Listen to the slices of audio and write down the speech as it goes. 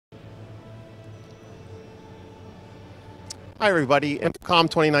Hi everybody,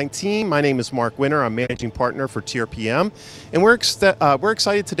 InfoComm 2019. My name is Mark Winter. I'm Managing Partner for TierPM. And we're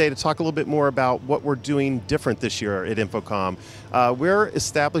excited today to talk a little bit more about what we're doing different this year at InfoComm. We're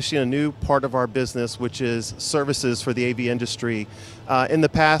establishing a new part of our business, which is services for the AV industry. In the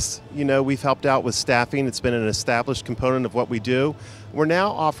past, we've helped out with staffing. It's been an established component of what we do. We're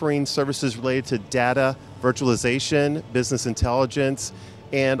now offering services related to data, virtualization, business intelligence,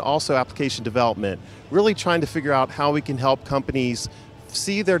 and also application development, really trying to figure out how we can help companies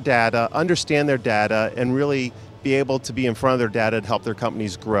see their data, understand their data, and really be able to be in front of their data to help their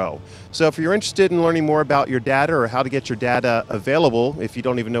companies grow. So if you're interested in learning more about your data or how to get your data available, if you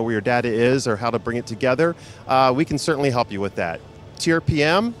don't even know where your data is or how to bring it together, we can certainly help you with that.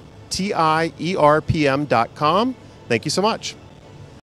 TierPM, TIERPM.com. Thank you so much.